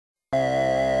Checks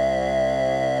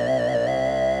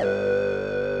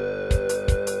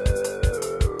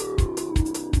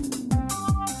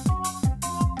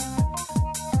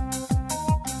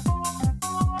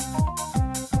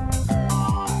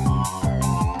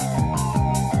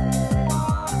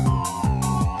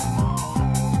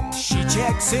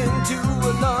into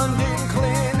a London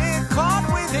clinic caught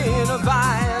within a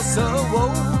vice of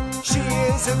woe. She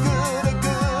is a good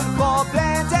for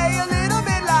plenty, a little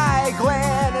bit like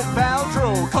Gwyneth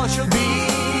Paltrow. 'Cause she'll be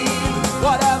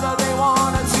whatever they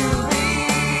want her to be.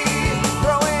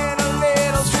 Throw in a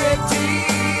little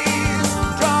striptease,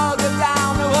 drug her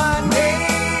down to her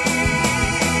knees.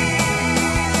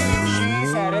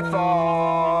 She's headed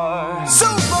for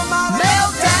Supermodel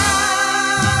Meltdown.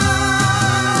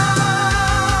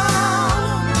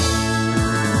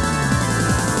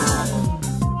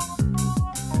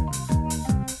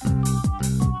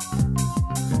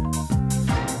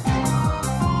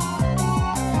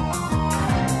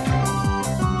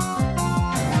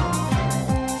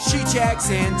 Checks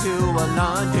into a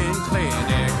London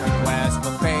clinic. Her quest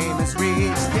for fame has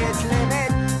reached its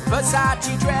limit.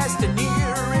 Versace dressed to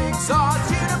near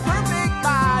exhaustion, a perfect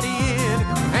body in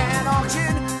an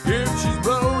auction. If she's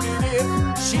bloated it,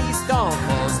 she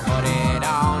stumbles, put it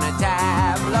on a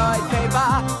tabloid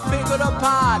paper, pick it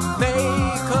apart,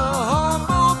 make her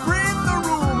humble, print the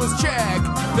rumors, check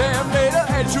them later,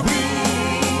 and she'll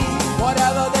be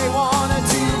whatever they want her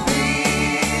to be.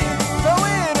 Throw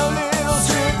in a little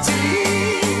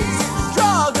striptease,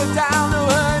 drug her down to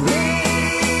her knees.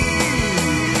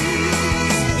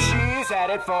 She's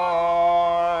headed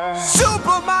for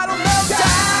Supermodel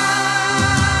Meltdown.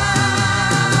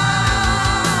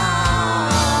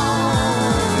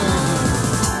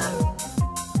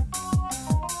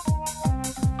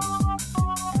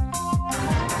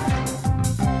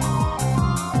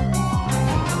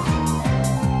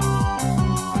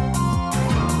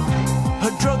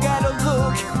 Her drug addict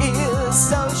look is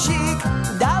so chic,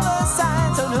 dollar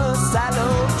signs on her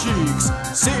sallow cheeks.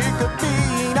 Sick of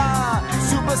being a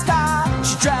superstar,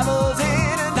 she travels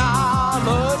in an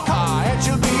armored car, and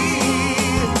she'll be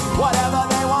whatever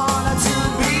they want her to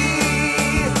be.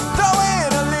 Throw in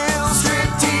a little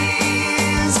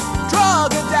striptease, drug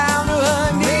her down to her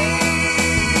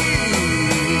knees.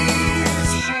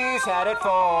 She's headed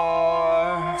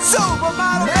for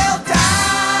Supermodel.